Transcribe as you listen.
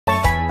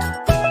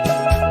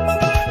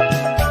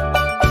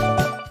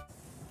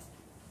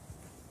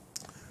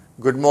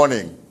Good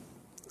morning.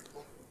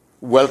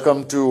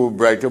 Welcome to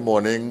Brighter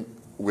Morning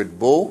with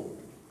Bo,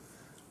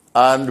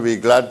 and we're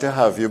glad to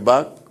have you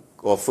back.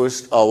 Our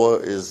first hour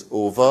is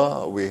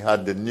over. We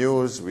had the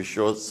news. We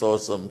saw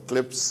some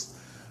clips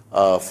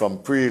from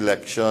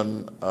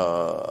pre-election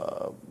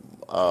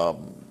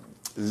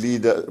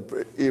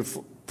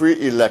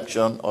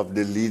pre-election of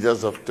the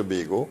leaders of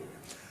Tobago,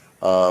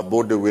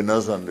 both the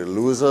winners and the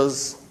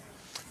losers.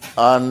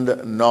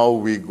 And now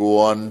we go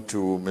on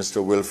to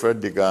Mr. Wilfred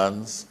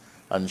Gannes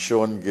and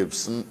Shawn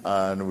Gibson,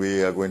 and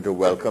we are going to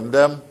welcome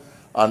them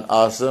and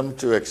ask them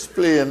to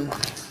explain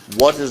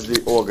what is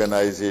the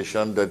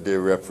organization that they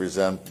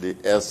represent, the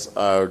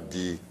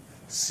SRDC.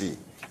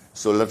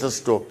 So let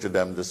us talk to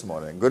them this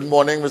morning. Good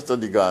morning, Mr.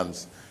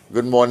 Gannes.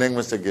 Good morning,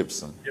 Mr.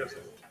 Gibson. Yes, sir.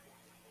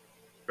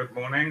 Good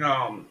morning,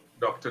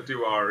 Dr.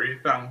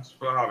 Tiwari. Thanks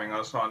for having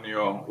us on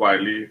your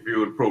widely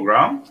viewed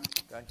program.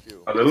 Thank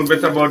you. A little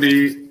bit about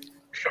the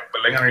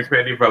Shipbuilding and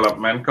Repair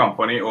Development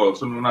Company,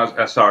 also known as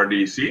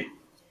SRDC,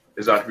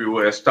 is that we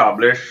were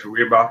established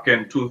way back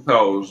in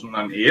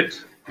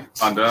 2008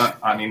 under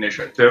an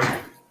initiative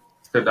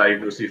to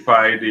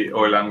diversify the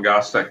oil and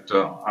gas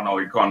sector and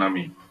our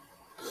economy.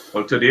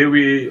 Well, today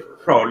we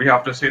proudly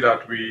have to say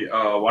that we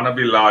are one of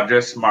the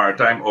largest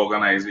maritime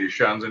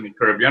organizations in the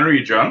Caribbean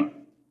region,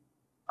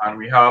 and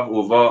we have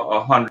over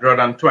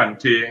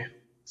 120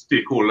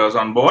 stakeholders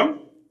on board.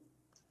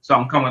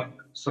 Some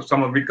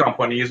of the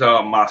companies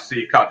are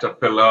Massey,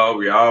 Caterpillar,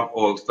 we have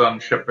Alston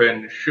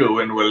Shipping,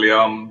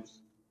 Sherwin-Williams,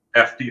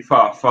 FT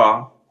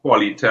Fafa,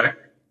 Qualitech,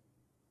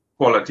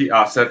 Quality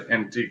Asset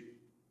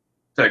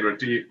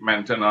Integrity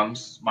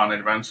Maintenance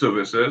Management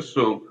Services.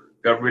 So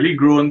they have really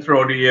grown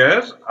throughout the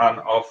years, and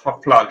our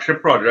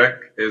flagship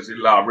project is the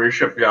Brea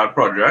Shipyard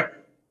project,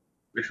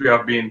 which we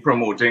have been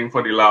promoting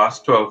for the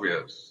last 12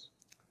 years.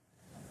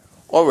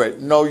 All right.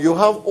 Now you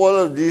have all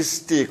of these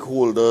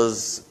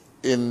stakeholders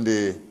in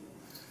the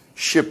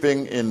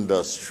shipping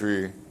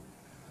industry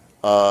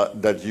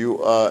that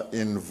you are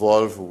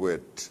involved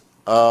with.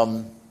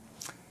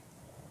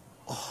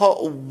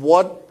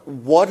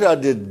 What are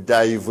the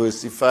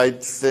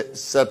diversified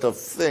set of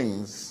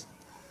things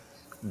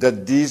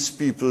that these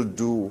people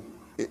do,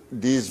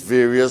 these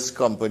various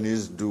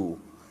companies do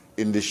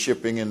in the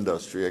shipping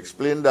industry?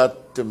 Explain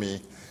that to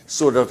me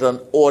so that an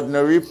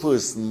ordinary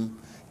person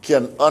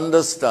can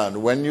understand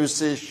when you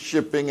say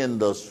shipping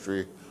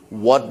industry,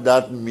 what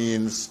that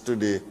means to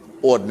the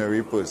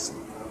ordinary person.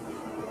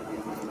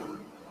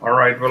 All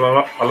right.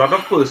 Well, a lot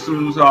of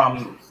persons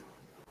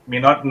may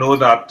not know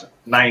that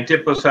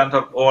 90%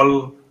 of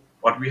all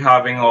what we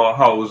have in our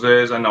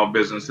houses and our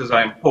businesses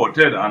are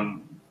imported,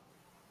 and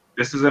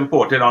this is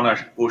imported on an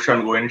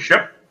ocean-going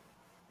ship,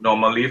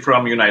 normally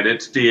from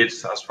United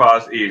States as far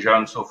as Asia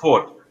and so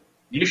forth.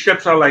 These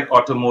ships are like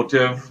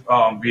automotive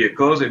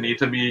vehicles. They need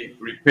to be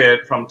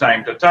repaired from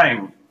time to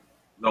time.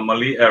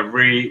 Normally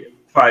every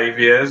 5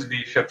 years,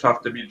 these ships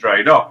have to be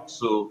dried up.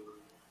 So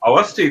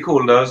our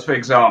stakeholders, for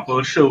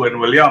example,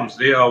 Sherwin-Williams,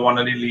 they are one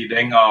of the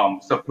leading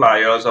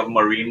suppliers of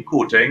marine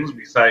coatings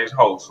besides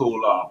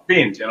household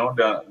paint. You know,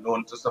 they're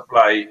known to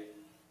supply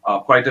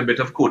quite a bit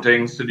of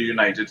coatings to the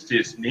United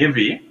States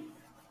Navy.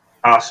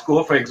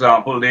 ASCO, for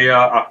example, they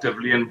are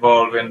actively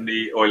involved in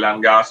the oil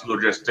and gas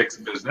logistics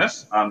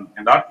business. And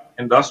in that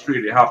industry,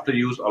 they have to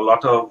use a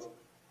lot of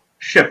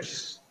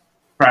ships,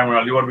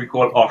 primarily what we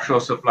call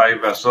offshore supply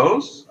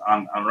vessels.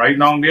 And right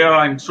now they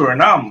are in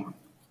Suriname.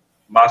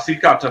 Massey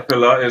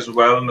Caterpillar is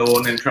well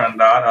known in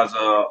Trinidad as an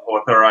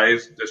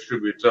authorized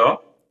distributor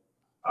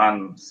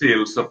and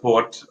sales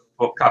support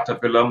for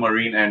Caterpillar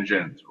marine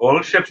engines.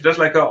 All ships, just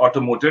like an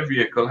automotive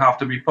vehicle, have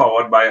to be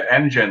powered by an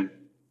engine.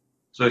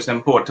 So it's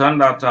important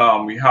that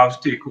we have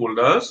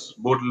stakeholders,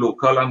 both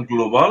local and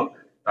global,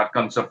 that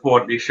can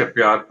support the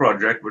shipyard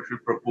project which we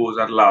propose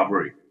at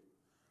Brea.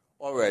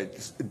 All right.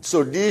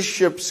 So these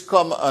ships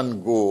come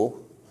and go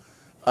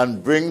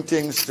and bring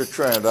things to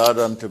Trinidad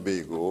and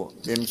Tobago,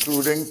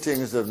 including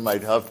things that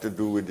might have to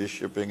do with the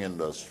shipping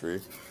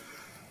industry.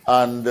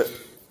 And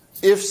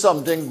if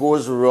something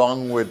goes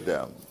wrong with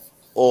them,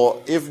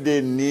 or if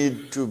they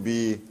need to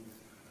be,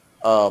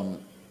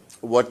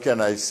 what can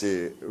I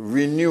say,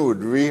 renewed,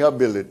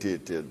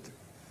 rehabilitated,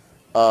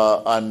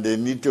 and they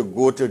need to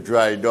go to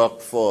dry dock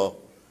for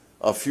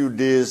a few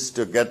days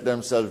to get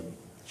themselves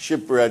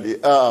ship ready,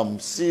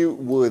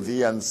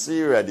 seaworthy and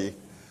sea ready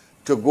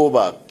to go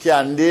back.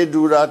 Can they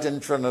do that in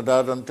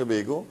Trinidad and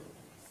Tobago?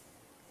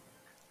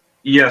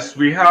 Yes,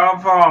 we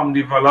have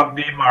developed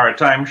the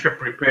maritime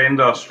ship repair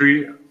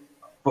industry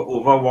for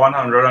over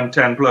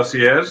 110 plus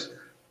years,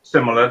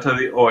 similar to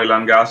the oil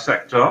and gas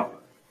sector.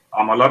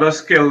 A lot of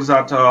skills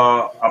that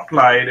are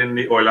applied in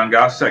the oil and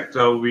gas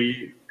sector,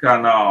 we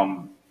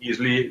can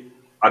easily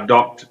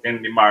adopt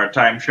in the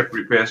maritime ship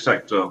repair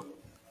sector.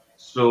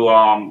 So,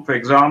 for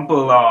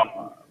example,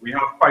 we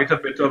have quite a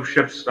bit of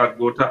ships that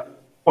go to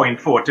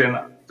Point 14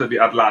 to the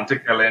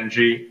Atlantic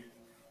LNG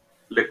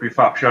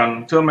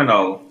liquefaction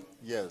terminal.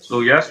 Yes.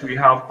 So yes, we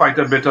have quite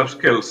a bit of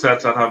skill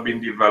sets that have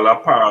been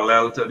developed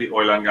parallel to the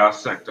oil and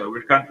gas sector,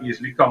 which can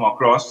easily come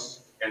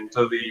across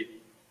into the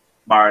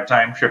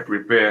maritime ship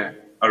repair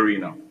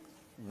arena.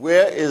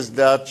 Where is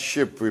that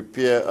ship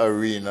repair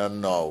arena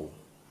now?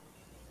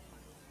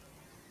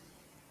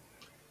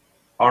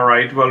 All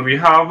right, well, we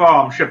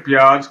have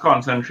shipyards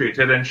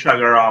concentrated in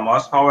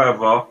Chagaramas.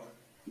 However,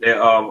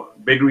 there are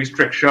big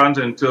restrictions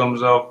in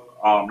terms of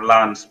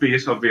land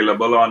space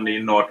available on the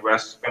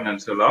Northwest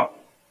Peninsula.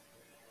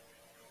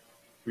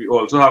 We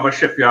also have a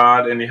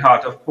shipyard in the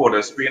heart of Port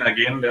of Spain.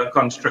 Again, they're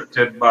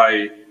constricted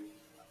by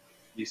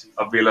this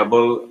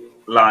available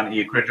land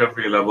acreage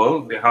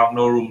available. They have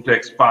no room to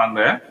expand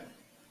there.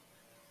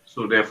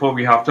 So therefore,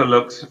 we have to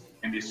look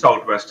in the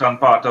southwestern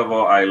part of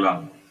our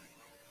island.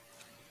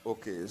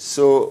 Okay,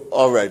 so,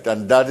 all right,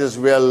 and that is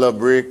where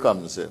Brea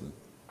comes in.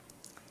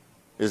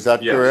 Is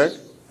that correct?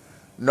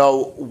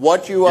 Now,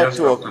 what you are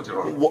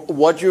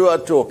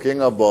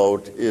talking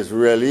about is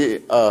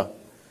really a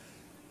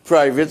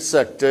private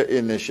sector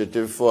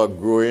initiative for a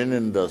growing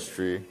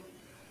industry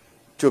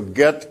to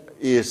get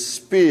a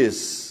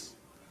space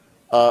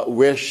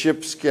where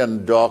ships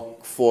can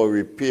dock for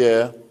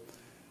repair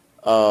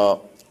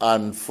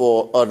and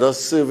for other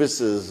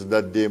services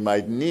that they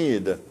might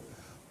need.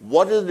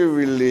 What is the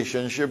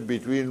relationship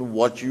between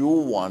what you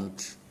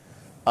want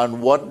and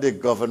what the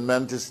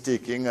government is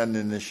taking an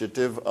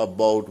initiative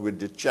about with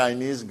the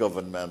Chinese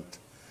government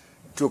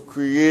to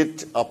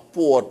create a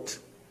port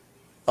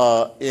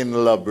in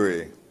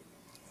Brea?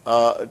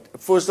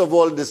 First of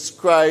all,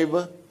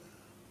 describe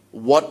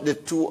what the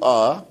two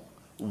are,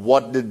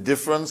 what the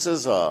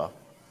differences are,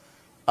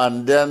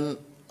 and then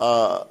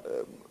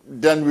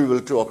we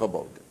will talk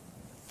about it.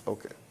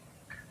 Okay.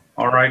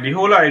 All right. The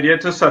whole idea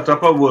to set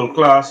up a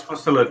world-class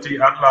facility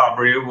at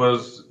Brea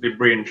was the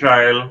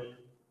brainchild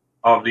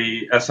of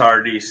the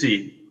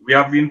SRDC. We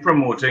have been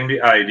promoting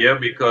the idea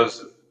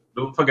because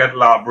don't forget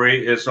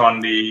Brea is on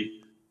the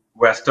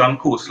western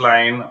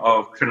coastline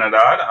of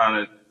Trinidad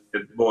and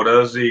it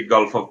borders the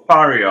Gulf of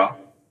Paria,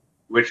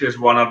 which is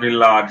one of the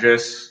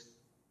largest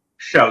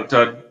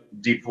sheltered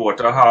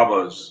deepwater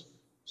harbors.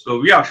 So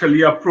we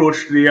actually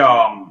approached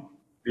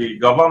the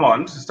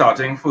government,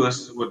 starting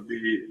first with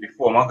the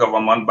former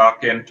government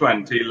back in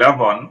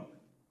 2011,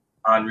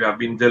 and we have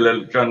been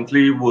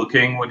diligently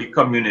working with the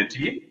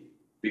community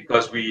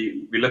because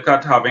we look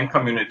at having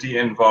community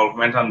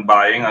involvement and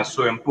buying as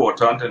so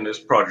important in this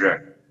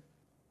project.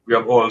 We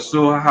have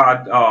also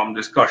had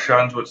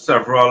discussions with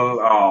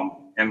several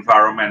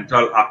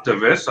environmental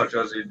activists, such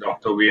as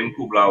Dr. Wayne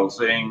Kublal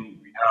Singh.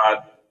 We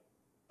had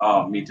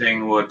a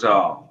meeting with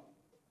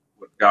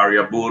Gary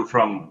Abood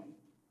from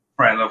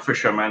Friends of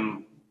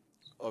Fishermen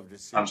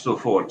and so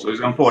forth. So it's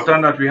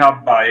important that we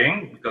have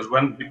buying because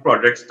when the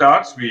project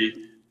starts, we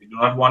do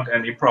not want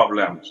any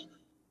problems.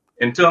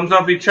 In terms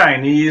of the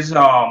Chinese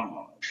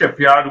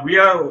shipyard, we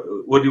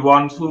were the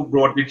ones who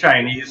brought the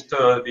Chinese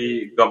to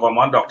the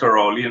government, Dr.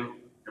 Rowley in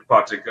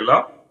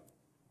particular.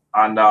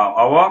 And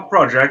our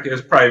project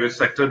is private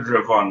sector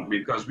driven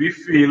because we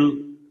feel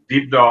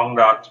deep down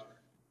that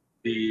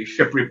the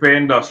ship repair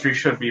industry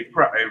should be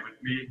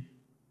privately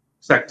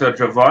sector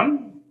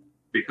driven.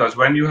 Because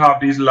when you have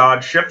these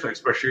large ships,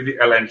 especially the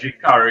LNG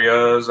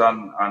carriers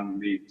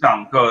and the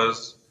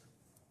tankers,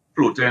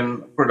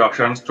 floating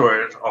production,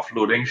 storage,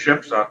 offloading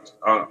ships that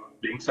are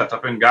being set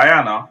up in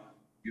Guyana,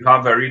 you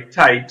have very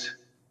tight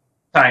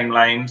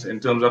timelines in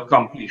terms of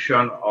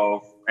completion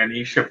of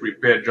any ship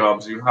repair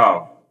jobs you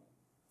have.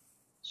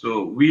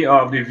 So we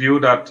are of the view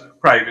that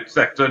private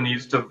sector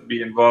needs to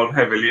be involved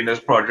heavily in this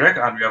project,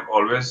 and we have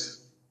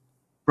always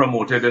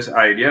promoted this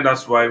idea.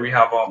 That's why we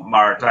have a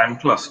maritime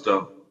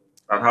cluster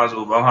that has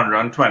over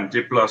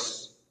 120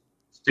 plus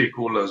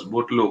stakeholders,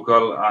 both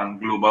local and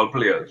global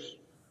players.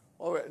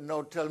 All right,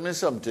 now tell me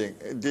something.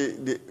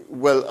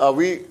 Well, are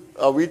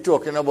we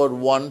talking about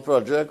one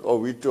project, or are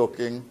we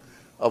talking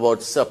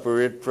about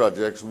separate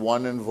projects,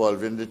 one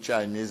involving the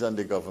Chinese and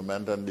the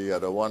government and the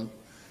other one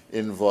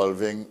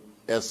involving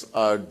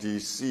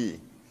SRDC?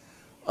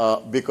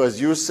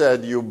 Because you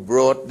said you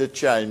brought the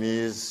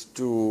Chinese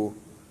to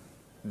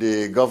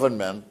the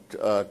government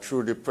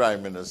through the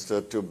Prime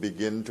Minister to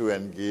begin to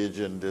engage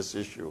in this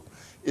issue.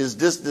 Is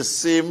this the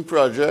same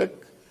project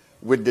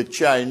with the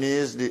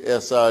Chinese, the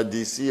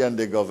SRDC, and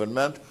the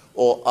government,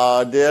 or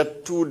are there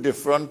two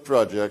different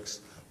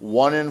projects,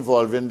 one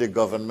involving the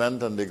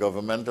government and the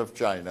government of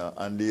China,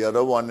 and the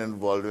other one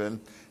involving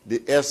the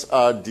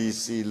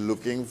SRDC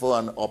looking for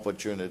an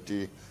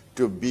opportunity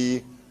to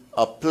be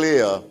a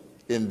player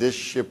in this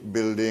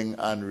shipbuilding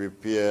and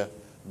repair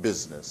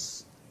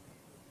business?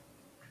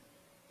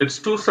 It's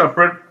two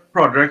separate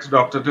projects,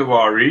 Dr.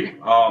 Tiwari.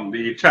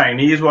 The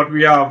Chinese, what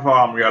we have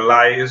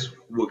realized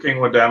working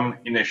with them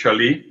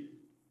initially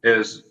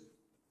is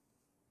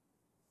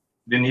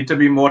they need to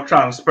be more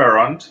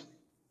transparent,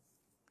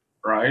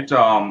 right?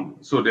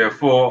 So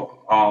therefore,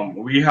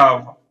 we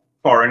have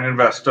foreign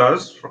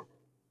investors,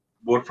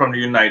 both from the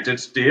United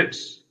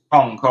States,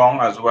 Hong Kong,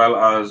 as well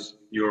as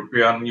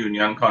European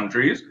Union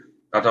countries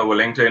that are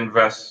willing to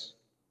invest.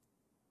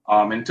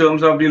 In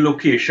terms of the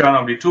location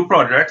of the two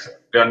projects,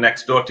 they are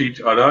next door to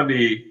each other.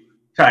 The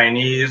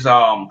Chinese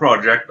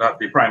project that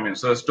the Prime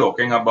Minister is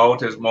talking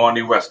about is more on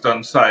the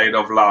western side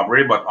of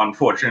Brea, but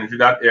unfortunately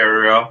that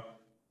area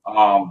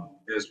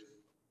is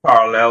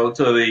parallel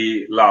to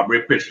the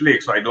Brea Pitch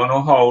Lake. So I don't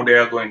know how they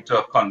are going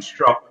to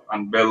construct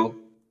and build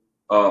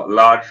a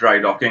large dry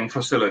docking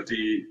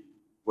facility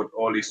with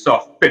all the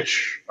soft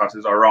pitch that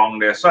is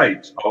around their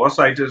site. Our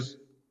site is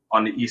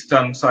on the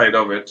eastern side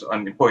of it,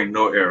 on the Point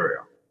No area.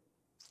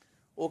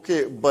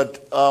 Okay,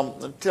 but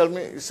tell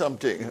me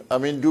something. I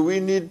mean, do we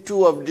need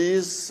two of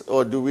these,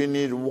 or do we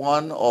need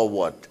one, or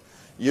what?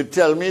 You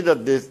tell me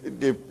that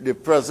the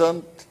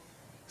present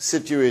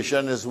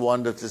situation is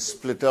one that is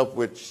split up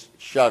with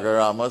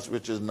Shagaramas,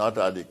 which is not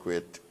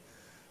adequate.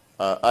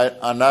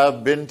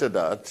 I've been to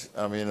that.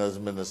 I mean, as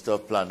Minister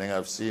of Planning,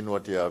 I've seen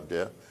what you have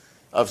there.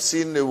 I've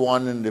seen the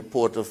one in the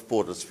port of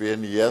Port of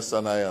Spain, yes,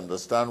 and I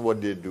understand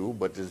what they do,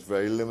 but it's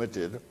very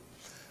limited.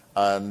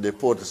 And the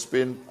Port of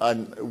Spain,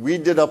 and we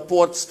did a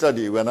port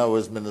study when I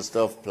was Minister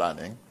of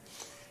Planning,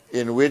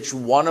 in which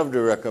one of the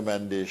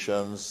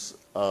recommendations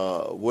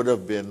would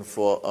have been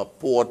for a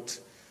port,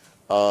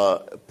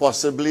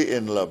 possibly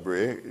in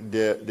Brea.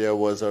 There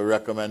was a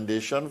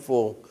recommendation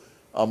for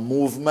a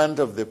movement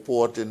of the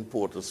port in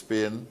Port of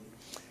Spain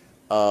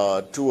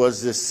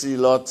towards the sea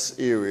lots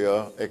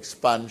area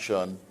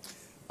expansion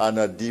and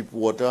a deep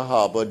water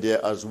harbor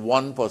there as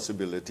one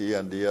possibility,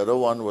 and the other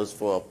one was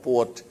for a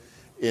port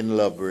in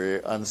Brea,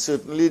 and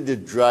certainly the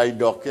dry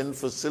docking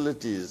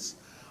facilities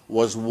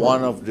was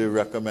one of the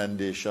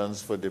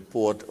recommendations for the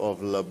port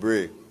of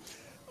Brea.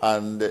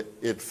 And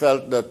it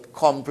felt that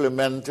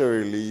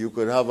complementarily you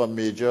could have a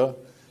major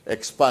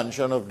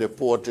expansion of the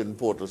port in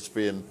Port of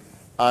Spain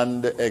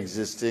and the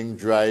existing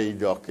dry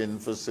docking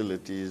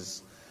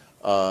facilities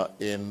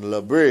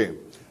in Brea.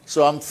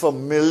 So I'm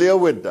familiar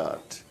with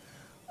that.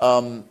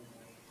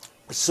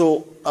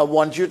 So I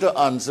want you to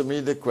answer me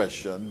the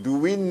question, do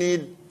we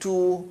need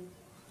two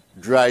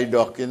dry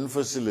docking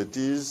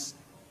facilities?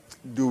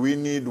 Do we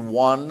need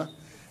one?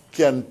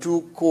 Can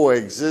two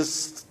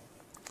coexist?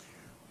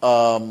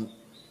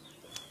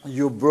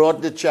 You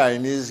brought the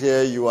Chinese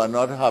here. You are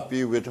not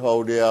happy with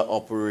how they are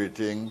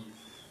operating.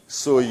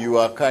 So you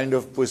are kind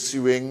of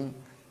pursuing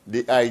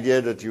the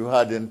idea that you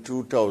had in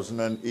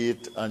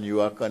 2008, and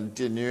you are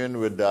continuing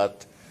with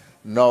that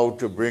now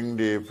to bring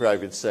the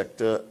private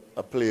sector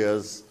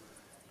players.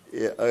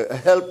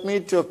 Help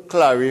me to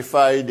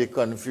clarify the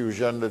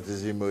confusion that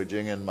is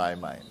emerging in my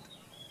mind.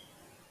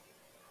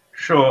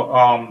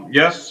 Sure.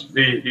 Yes,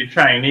 the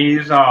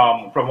Chinese,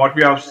 from what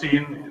we have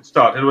seen, it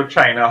started with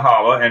China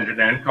Harbour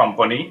Engineering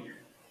Company.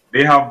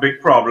 They have big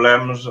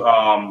problems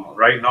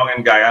right now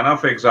in Guyana,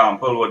 for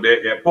example, with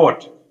their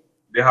airport.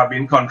 They have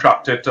been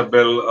contracted to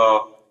build a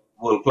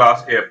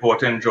world-class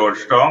airport in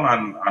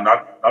Georgetown, and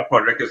that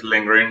project is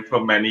lingering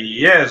for many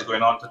years,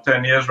 going on to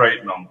 10 years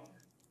right now.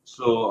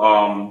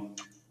 So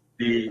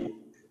the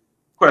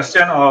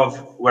question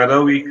of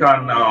whether we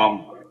can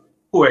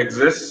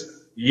coexist,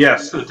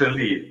 yes,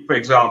 certainly. For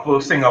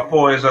example,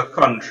 Singapore is a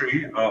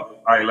country,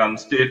 island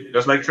state,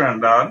 just like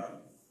Trinidad,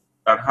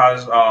 that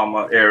has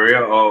an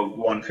area of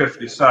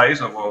 150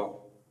 size of an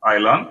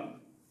island.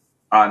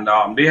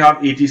 And they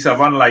have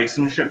 87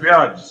 licensed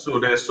shipyards. So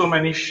there's so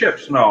many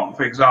ships now.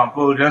 For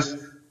example, just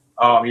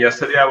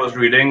yesterday I was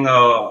reading an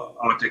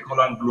article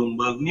on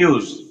Bloomberg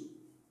News.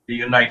 The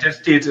United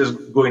States is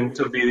going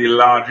to be the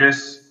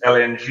largest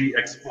LNG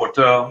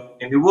exporter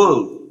in the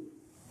world.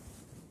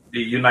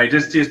 The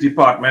United States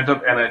Department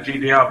of Energy,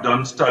 they have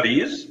done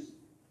studies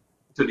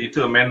to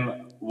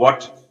determine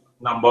what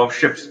number of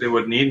ships they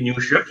would need, new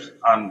ships,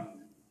 and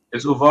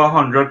it's over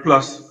 100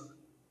 plus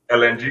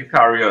LNG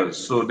carriers.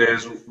 So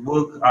there's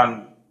work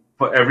and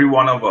for every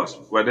one of us,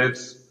 whether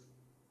it's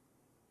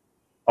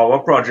our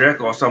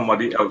project or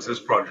somebody else's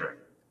project.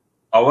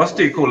 Our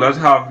stakeholders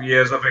have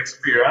years of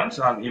experience,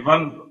 and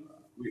even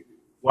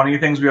one of the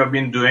things we have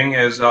been doing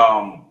is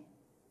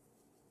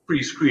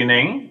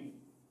pre-screening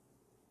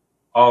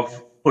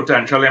of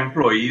potential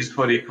employees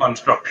for the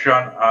construction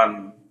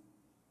and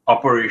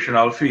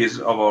operational phase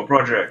of our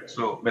project.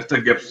 So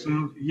Mr.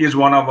 Gibson, he is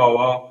one of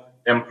our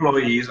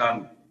employees,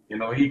 and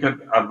he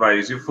could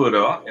advise you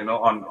further,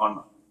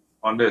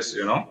 on this,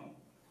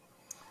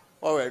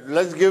 All right,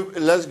 let's give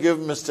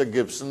Mr.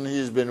 Gibson.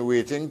 He's been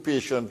waiting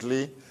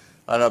patiently,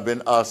 and I've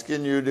been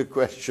asking you the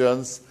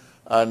questions,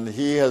 and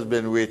he has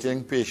been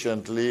waiting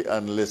patiently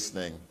and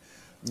listening.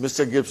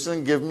 Mr.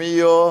 Gibson, give me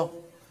your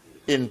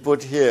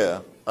input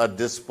here at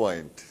this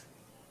point.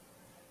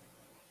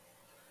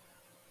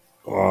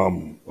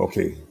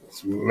 Okay,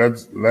 so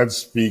let's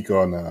speak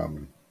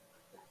on.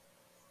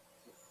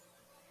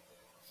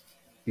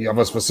 You have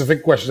a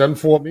specific question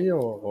for me,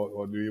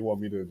 or do you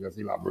want me to just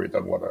elaborate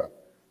on what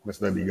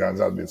Mr. Gannes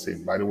has been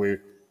saying? By the way,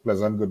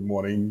 pleasant good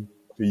morning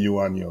to you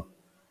and your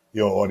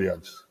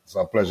audience. It's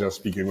a pleasure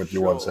speaking with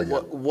you once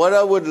again. What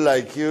I would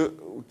like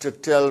you to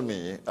tell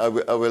me, I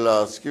will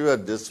ask you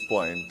at this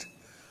point,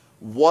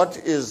 what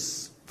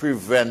is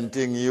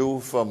preventing you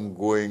from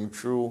going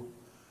through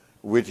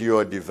with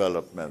your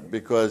development?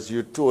 Because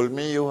you told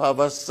me you have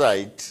a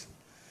site,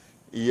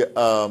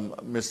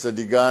 Mr.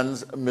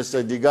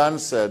 Degan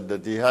said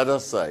that he had a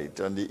site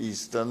on the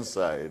eastern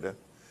side.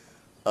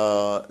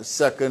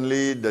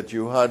 Secondly, that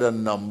you had a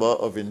number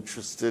of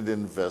interested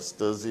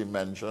investors. He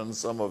mentioned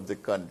some of the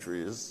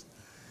countries.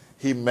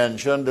 He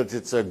mentioned that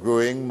it's a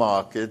growing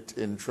market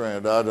in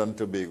Trinidad and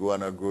Tobago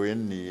and a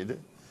growing need.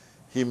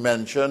 He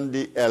mentioned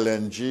the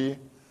LNG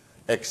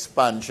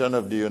expansion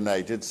of the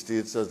United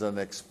States as an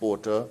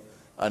exporter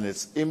and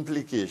its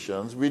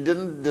implications. We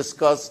didn't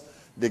discuss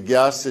the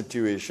gas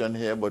situation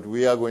here, but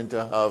we are going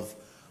to have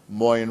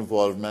more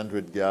involvement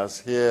with gas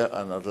here,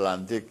 and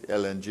Atlantic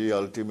LNG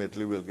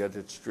ultimately will get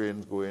its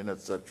trains going,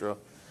 etc.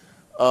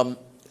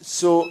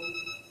 So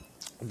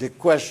the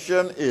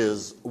question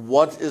is,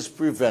 what is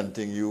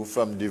preventing you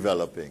from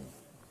developing?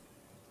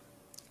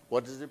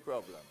 What is the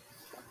problem?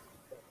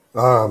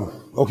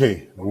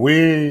 Okay,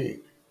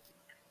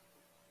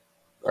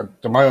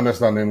 to my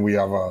understanding, we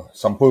have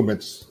some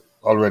permits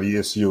already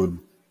issued,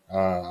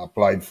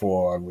 applied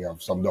for, and we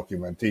have some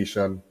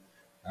documentation.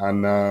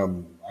 And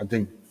I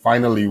think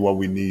finally what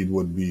we need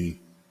would be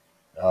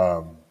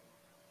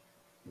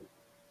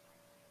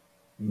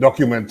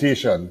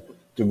documentation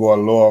to go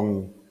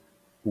along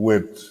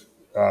with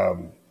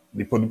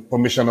the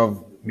permission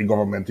of the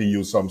government to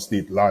use some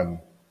state land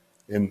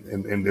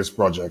in this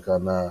project.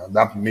 And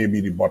that may be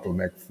the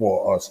bottleneck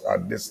for us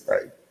at this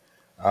time.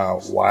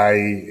 Why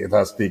it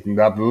has taken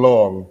that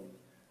long,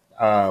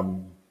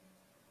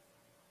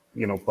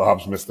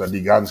 perhaps Mr.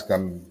 Degan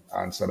can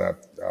answer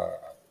that,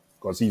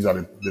 because he's at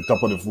the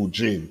top of the food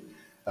chain,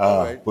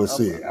 right, per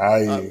se.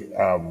 I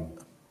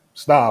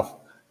staff,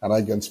 and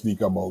I can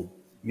speak about,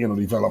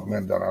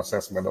 development and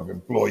assessment of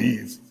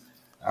employees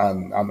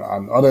and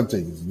other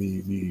things.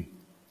 The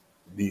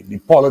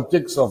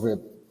politics of it,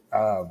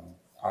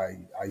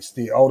 I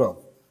stay out of.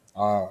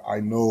 I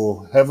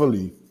know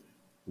heavily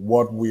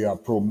what we are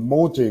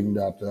promoting,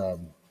 that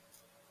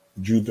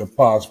due to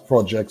past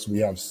projects we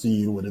have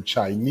seen with the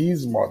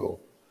Chinese model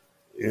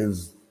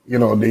is,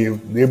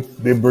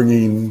 they bring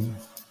in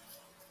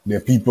their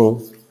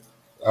people,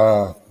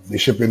 they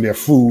ship in their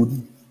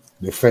food,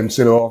 they fence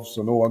it off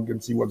so no one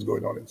can see what's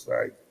going on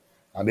inside.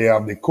 And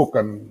they cook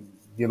and,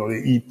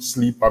 they eat,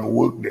 sleep, and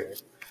work there.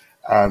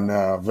 And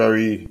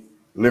very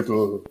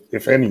little,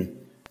 if any,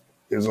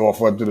 is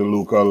offered to the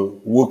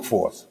local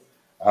workforce.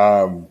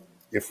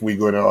 If we're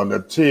going to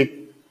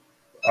undertake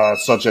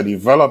such a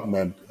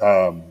development,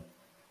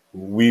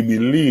 we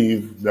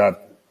believe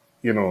that,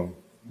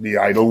 the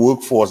idle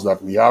workforce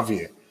that we have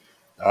here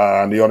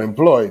and the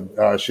unemployed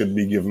should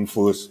be given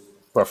first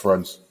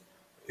preference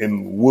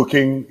in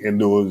working in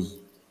those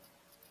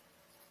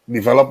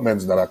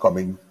developments that are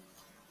coming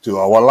to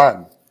our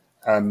land.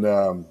 And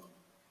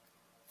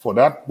for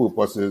that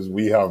purposes,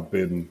 we have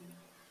been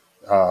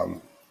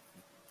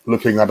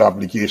looking at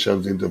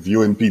applications,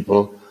 interviewing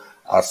people,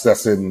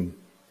 assessing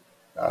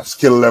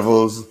skill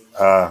levels,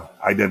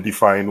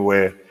 identifying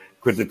where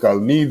critical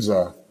needs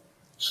are.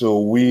 So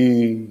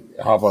we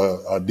have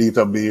a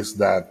database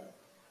that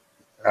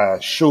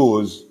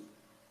shows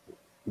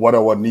what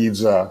our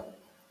needs are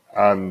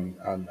and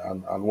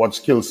what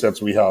skill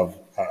sets we have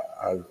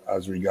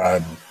as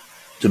regard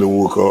to the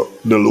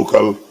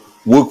local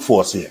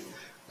workforce here.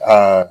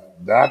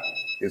 That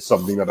is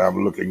something that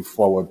I'm looking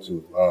forward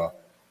to.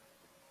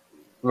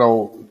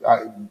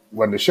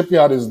 When the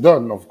shipyard is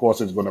done, of course,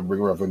 it's going to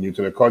bring revenue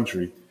to the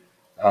country.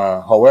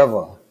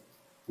 However,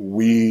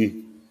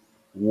 we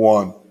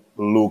want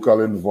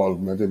local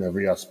involvement in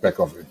every aspect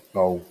of it.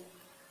 Now,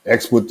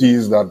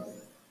 expertise that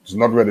is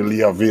not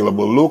readily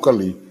available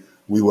locally,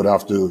 we would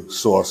have to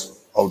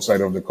source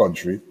outside of the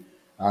country.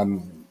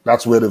 And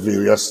that's where the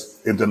various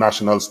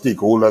international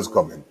stakeholders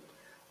come in.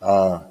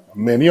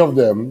 Many of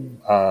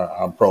them,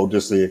 I'm proud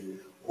to say,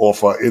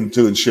 offer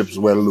internships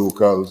where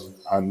locals,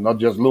 and not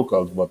just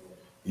locals, but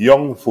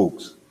young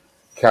folks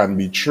can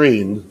be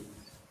trained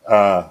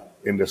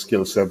in the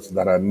skill sets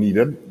that are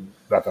needed,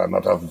 that are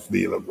not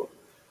available.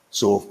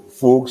 So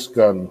folks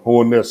can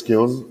hone their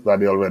skills that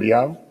they already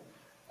have.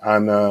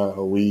 And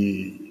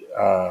we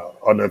are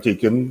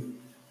undertaking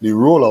the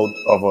rollout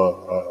of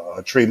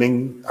a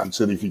training and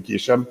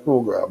certification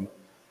program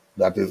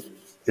that is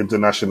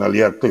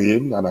internationally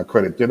acclaimed and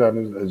accredited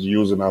and is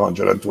used in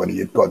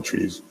 128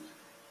 countries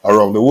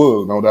around the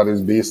world. Now that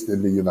is based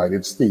in the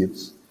United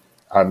States,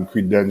 and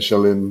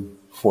credentialing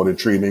for the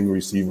training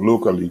received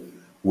locally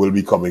will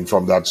be coming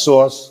from that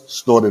source,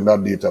 stored in that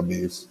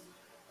database.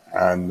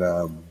 And,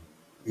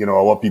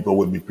 our people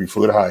will be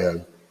preferred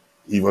hire,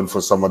 even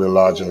for some of the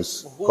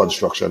largest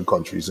construction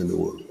countries in the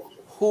world.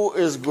 Who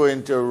is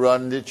going to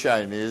run the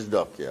Chinese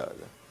dockyard?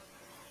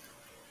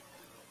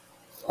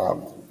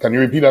 Can you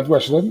repeat that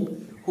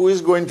question? Who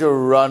is going to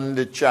run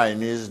the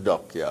Chinese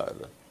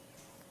dockyard?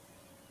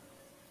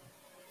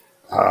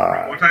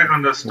 What I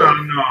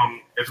understand,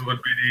 it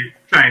would be the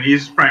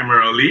Chinese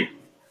primarily,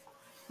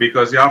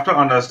 because you have to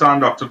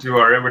understand, Dr.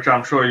 Tiwari, which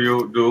I'm sure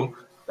you do,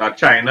 that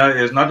China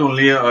is not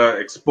only an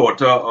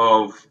exporter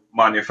of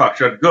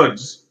manufactured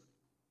goods,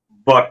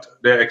 but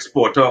the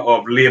exporter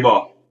of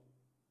labor.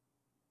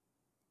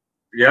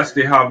 Yes,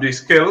 they have the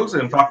skills.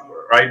 In fact,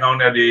 right now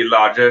they're the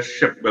largest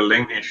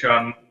shipbuilding nation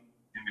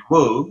in the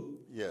world.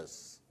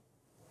 Yes.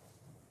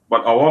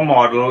 But our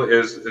model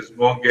is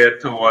more geared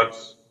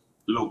towards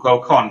local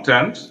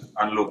content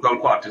and local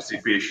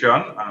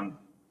participation. And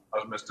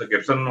as Mr.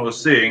 Gibson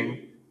was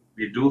saying,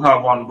 we do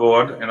have on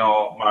board in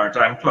our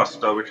maritime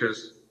cluster, which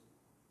is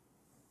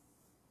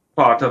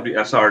part of the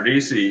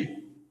SRDC,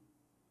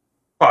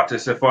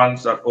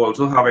 participants that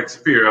also have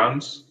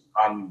experience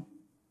and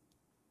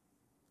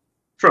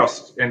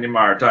trust in the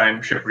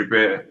maritime ship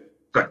repair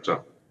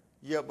sector.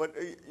 Yeah, but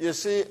you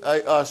see,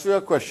 I asked you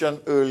a question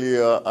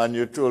earlier and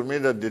you told me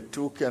that the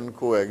two can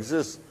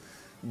coexist.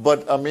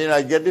 But I mean,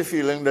 I get the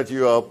feeling that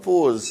you are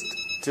opposed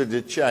to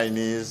the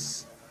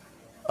Chinese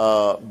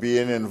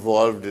being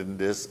involved in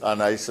this,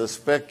 and I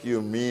suspect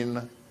you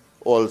mean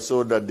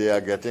also that they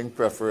are getting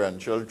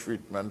preferential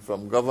treatment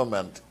from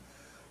government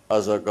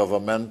as a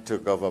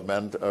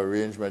government-to-government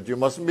arrangement. You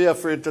mustn't be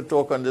afraid to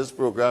talk on this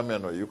program, you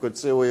know. You could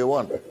say what you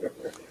want.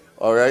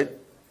 All right?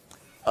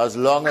 As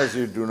long as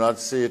you do not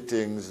say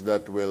things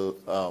that will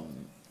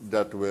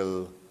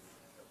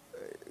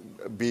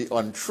be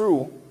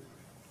untrue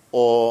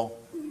or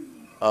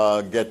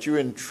get you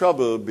in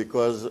trouble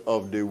because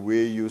of the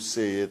way you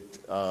say it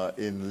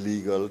in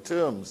legal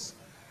terms.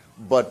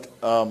 But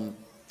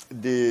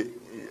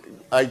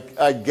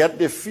I get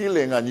the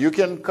feeling, and you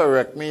can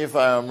correct me if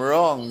I am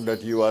wrong,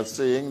 that you are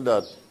saying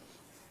that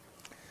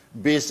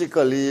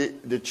basically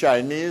the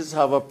Chinese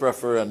have a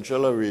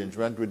preferential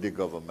arrangement with the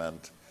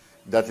government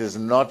that is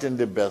not in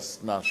the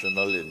best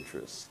national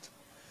interest.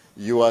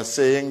 You are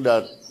saying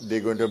that they're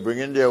going to bring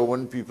in their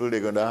own people, they're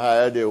going to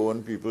hire their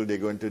own people, they're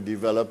going to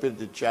develop it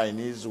the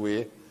Chinese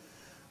way,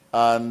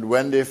 and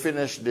when they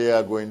finish, they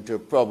are going to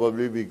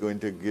probably be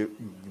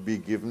be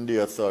given the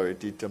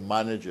authority to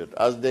manage it,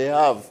 as they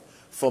have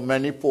for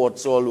many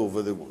ports all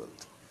over the world.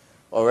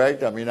 All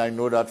right? I mean, I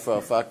know that for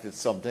a fact. It's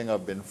something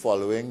I've been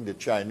following. The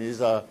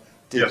Chinese are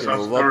taking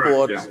over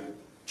ports. Yeah.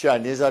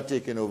 Chinese are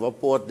taking over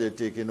ports. They're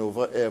taking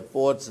over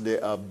airports. They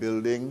are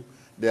building.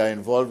 They are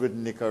involved with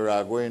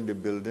Nicaragua in the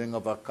building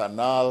of a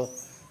canal.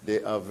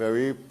 They are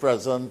very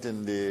present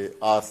in the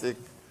Arctic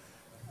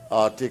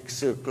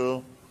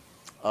Circle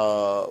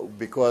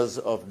because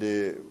of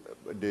the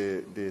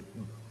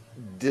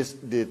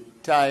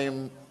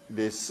time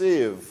they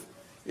save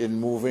in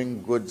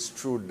moving goods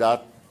through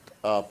that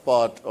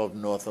part of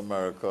North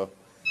America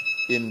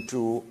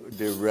into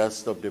the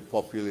rest of the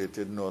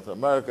populated North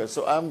America.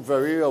 So I'm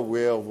very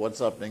aware of what's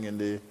happening in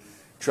the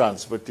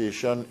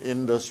transportation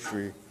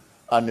industry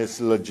and its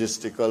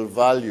logistical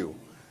value.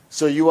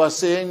 So you are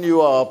saying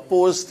you are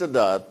opposed to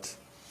that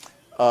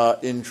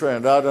in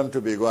Trinidad and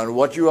Tobago, and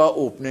what you are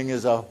opening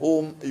is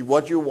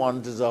what you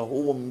want is a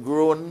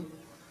homegrown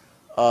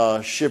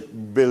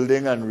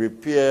shipbuilding and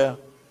repair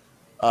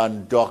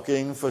and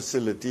docking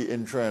facility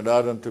in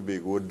Trinidad and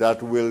Tobago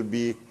that will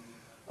be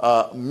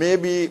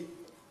maybe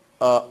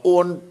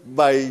owned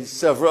by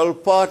several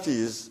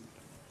parties,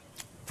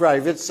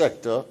 private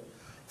sector,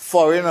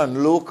 foreign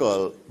and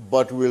local,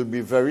 but will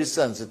be very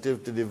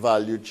sensitive to the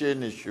value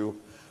chain issue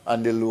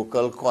and the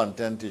local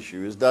content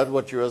issue. Is that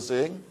what you are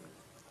saying?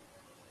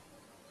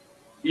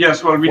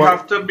 Yes, well, we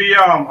have to be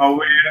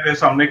aware there's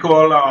something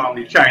called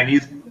the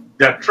Chinese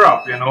debt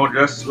trap. You know,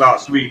 just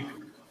last week,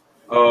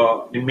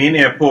 the main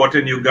airport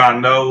in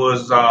Uganda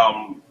was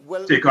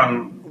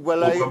taken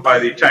over by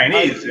the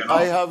Chinese.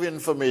 I have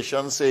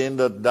information saying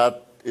that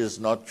that is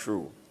not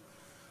true.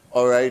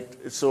 All right.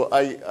 So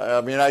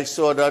I mean, I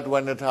saw that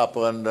when it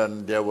happened,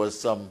 and there was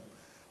some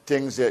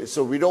things there.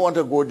 So we don't want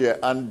to go there.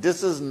 And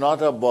this is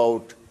not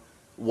about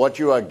what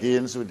you are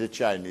against with the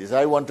Chinese.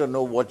 I want to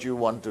know what you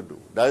want to do.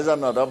 That is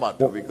another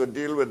matter. We could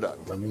deal with that.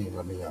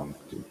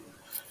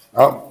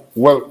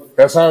 Well,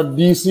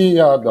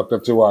 SRDC, Dr.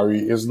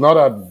 Tiwari, is not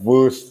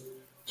adverse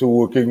to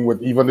working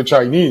with even the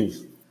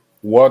Chinese.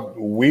 What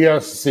we are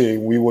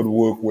saying, we would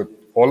work with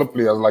all the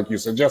players like you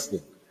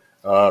suggested.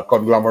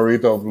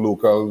 Conglomerate of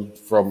locals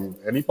from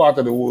any part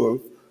of the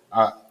world,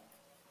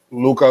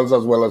 locals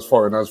as well as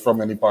foreigners from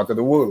any part of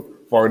the world,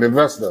 foreign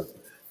investors.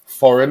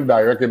 Foreign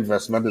direct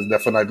investment is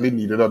definitely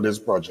needed on this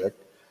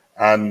project,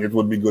 and it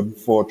would be good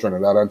for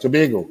Trinidad and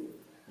Tobago.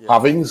 Yeah.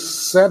 Having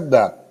said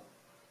that,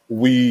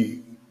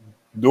 we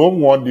don't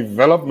want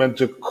development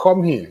to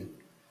come here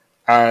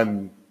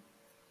and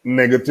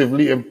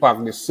negatively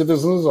impact the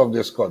citizens of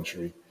this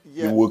country,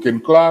 the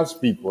working class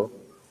people,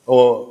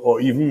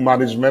 or even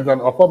management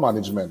and upper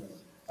management.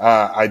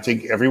 I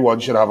think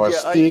everyone should have a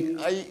stake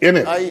in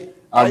it.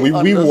 And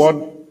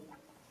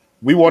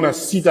we want a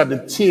seat at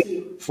the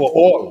table for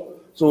all.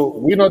 So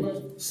we're not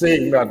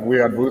saying that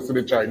we're adverse to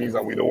the Chinese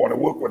and we don't want to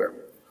work with them.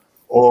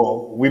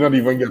 Or we're not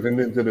even getting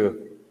into the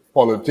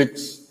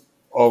politics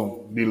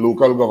of the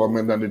local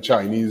government and the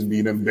Chinese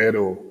being in bed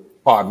or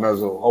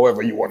partners or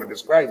however you want to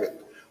describe it.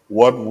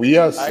 What we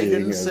are saying I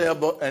didn't say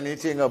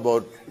anything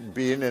about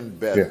being in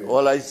bed. Yeah.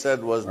 All I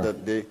said was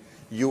that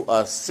you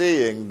are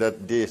saying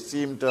that they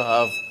seem to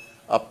have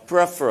a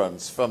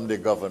preference from the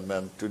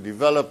government to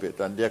develop it,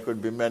 and there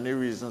could be many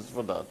reasons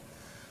for that.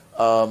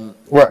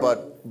 Right.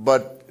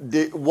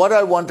 What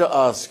I want to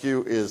ask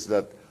you is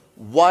that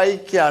why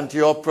can't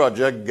your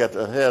project get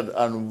ahead,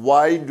 and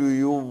why do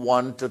you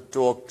want to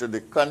talk to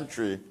the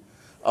country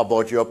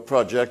about your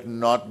project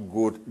not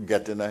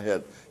getting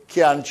ahead?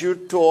 Can't you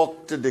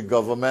talk to the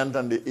government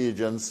and the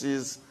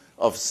agencies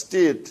of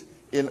state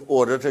in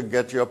order to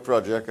get your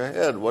project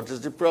ahead? What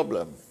is the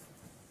problem?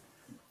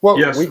 Well,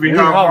 Yes, we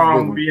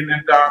have been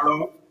in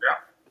dialogue. Yeah,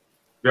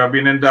 we have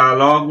been in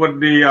dialogue with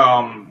the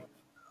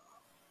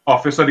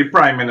Office of the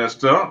Prime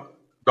Minister.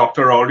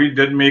 Dr. Rowley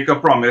did make a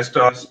promise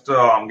to us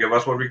to give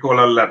us what we call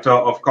a letter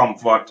of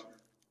comfort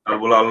that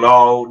will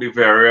allow the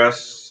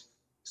various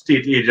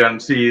state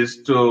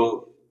agencies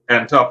to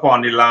enter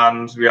upon the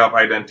lands we have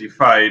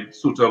identified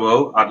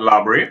suitable at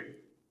Brea.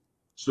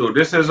 So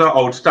this is an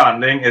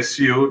outstanding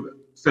issue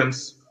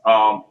since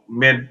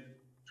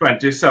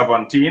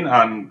mid-2017,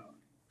 and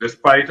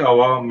despite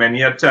our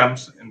many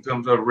attempts in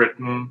terms of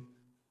written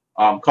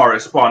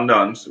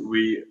correspondence,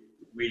 we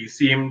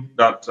seem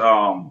that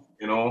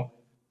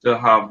to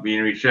have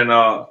been reaching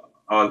a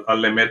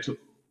limit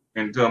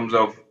in terms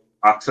of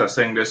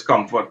accessing this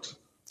comfort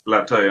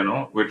letter,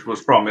 which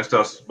was promised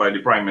us by the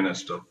Prime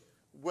Minister.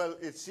 Well,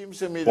 it seems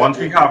to me that once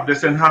we have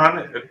this in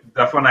hand,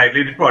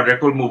 definitely the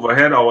project will move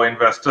ahead. Our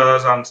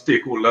investors and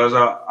stakeholders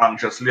are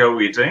anxiously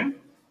awaiting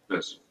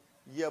this.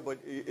 Yeah, but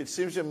it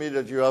seems to me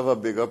that you have a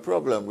bigger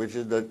problem, which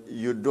is that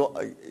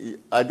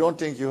I don't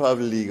think you have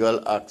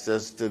legal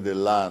access to the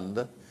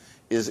land.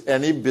 Is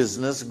any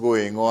business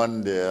going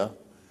on there?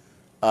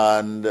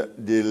 And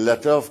the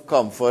letter of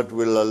comfort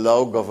will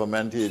allow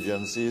government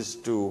agencies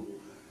to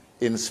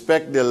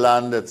inspect the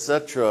land,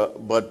 etc.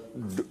 But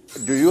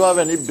do you have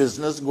any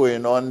business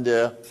going on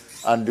there?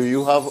 And do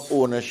you have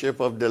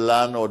ownership of the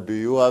land, or do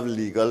you have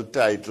legal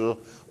title?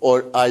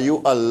 Or are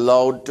you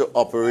allowed to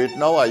operate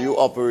now? Are you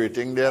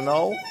operating there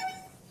now?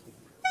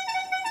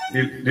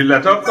 The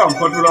letter of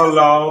comfort will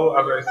allow,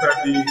 as I said,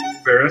 the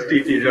various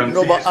state agencies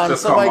to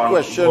come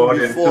on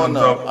board in terms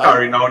of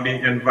carrying out the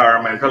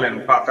environmental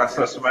impact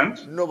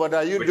assessment,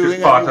 which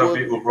is part of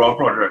the overall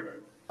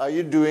project. Are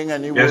you doing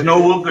any work? There's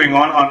no work going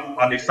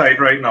on the site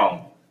right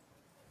now.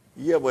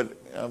 Yeah, but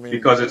I mean,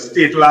 because it's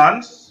state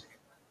lands,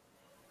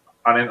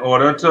 and in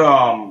order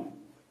to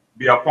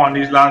be upon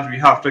these lands, we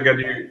have to get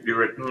the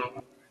written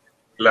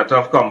letter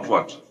of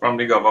comfort from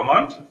the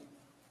government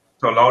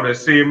to allow the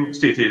same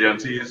state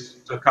agencies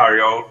to carry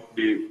out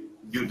the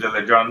due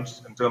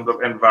diligence in terms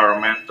of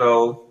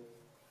environmental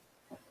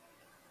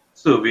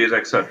surveys,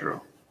 etc.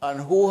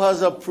 And who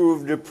has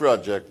approved the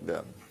project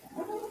then?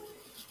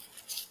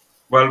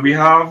 Well, we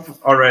have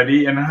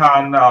already in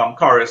hand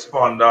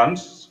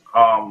correspondence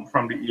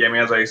from the EMA,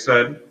 as I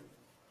said,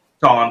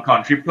 Town and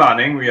Country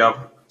Planning. We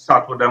have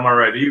sat with them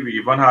already. We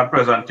even had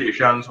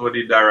presentations with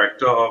the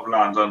Director of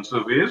Lands and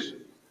Surveys.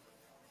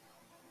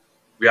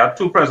 We had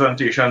 2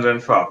 presentations, in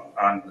fact.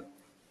 And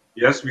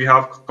yes, we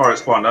have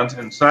correspondence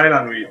inside,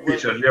 and we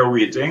patiently are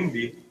waiting.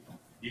 The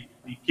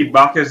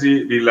kickback is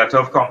the letter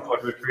of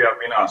comfort which we have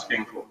been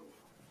asking for.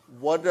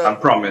 And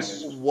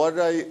promise. What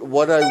I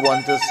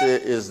want to say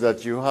is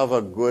that you have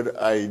a good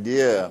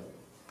idea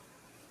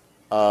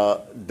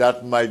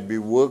that might be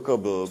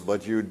workable,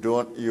 but you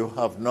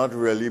have not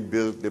really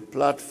built the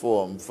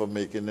platform for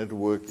making it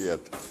work yet.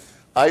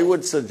 I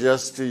would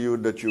suggest to you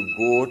that you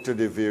go to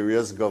the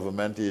various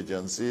government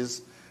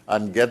agencies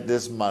and get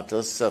this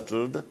matter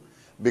settled,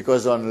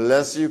 because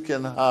unless you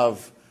can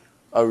have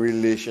a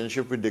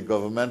relationship with the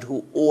government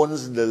who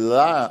owns the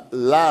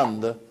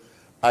land,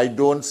 I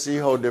don't see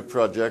how the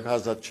project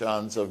has a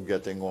chance of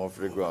getting off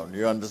the ground.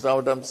 You understand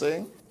what I'm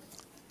saying?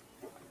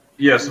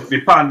 Yes, the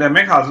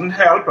pandemic hasn't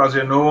helped. As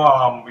you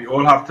know, we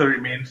all have to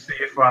remain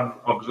safe and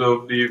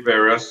observe the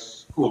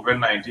various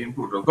COVID-19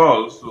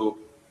 protocols. So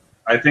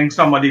I think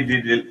some of the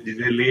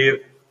delay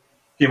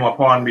came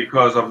upon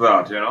because of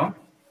that,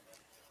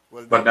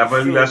 Well, but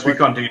nevertheless, we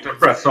continue to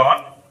press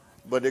on.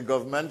 But the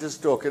government is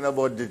talking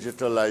about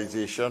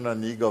digitalization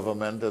and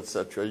e-government,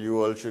 etc.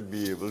 You all should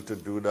be able to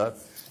do that.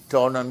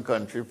 Town and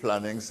Country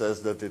Planning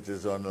says that it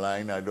is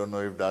online. I don't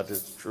know if that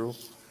is true.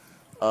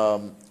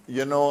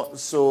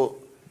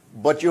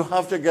 But you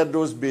have to get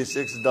those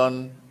basics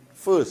done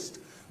first.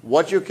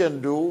 What you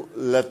can do,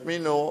 let me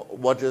know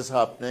what is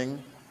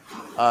happening,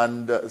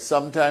 and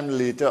sometime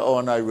later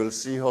on I will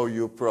see how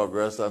you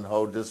progress and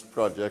how this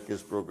project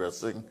is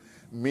progressing.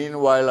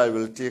 Meanwhile, I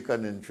will take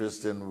an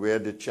interest in where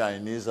the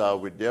Chinese are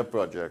with their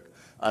project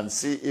and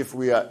see if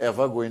we are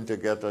ever going to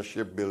get a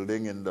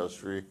shipbuilding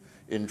industry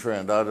in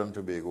Trinidad and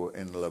Tobago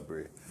in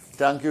Brea.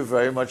 Thank you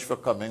very much for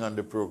coming on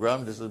the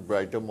program. This is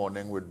Brighter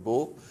Morning with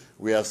Bo.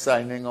 We are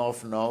signing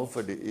off now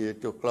for the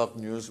 8 o'clock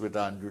news with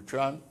Andrew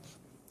Tran.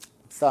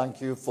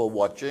 Thank you for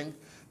watching.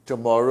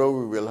 Tomorrow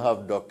we will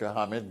have Dr.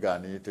 Hamid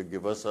Ghani to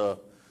give us a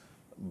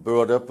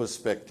broader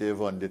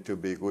perspective on the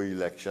Tobago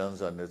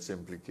elections and its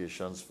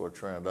implications for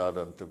Trinidad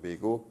and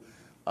Tobago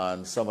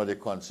and some of the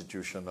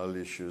constitutional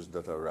issues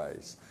that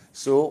arise.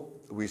 So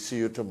we see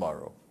you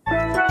tomorrow.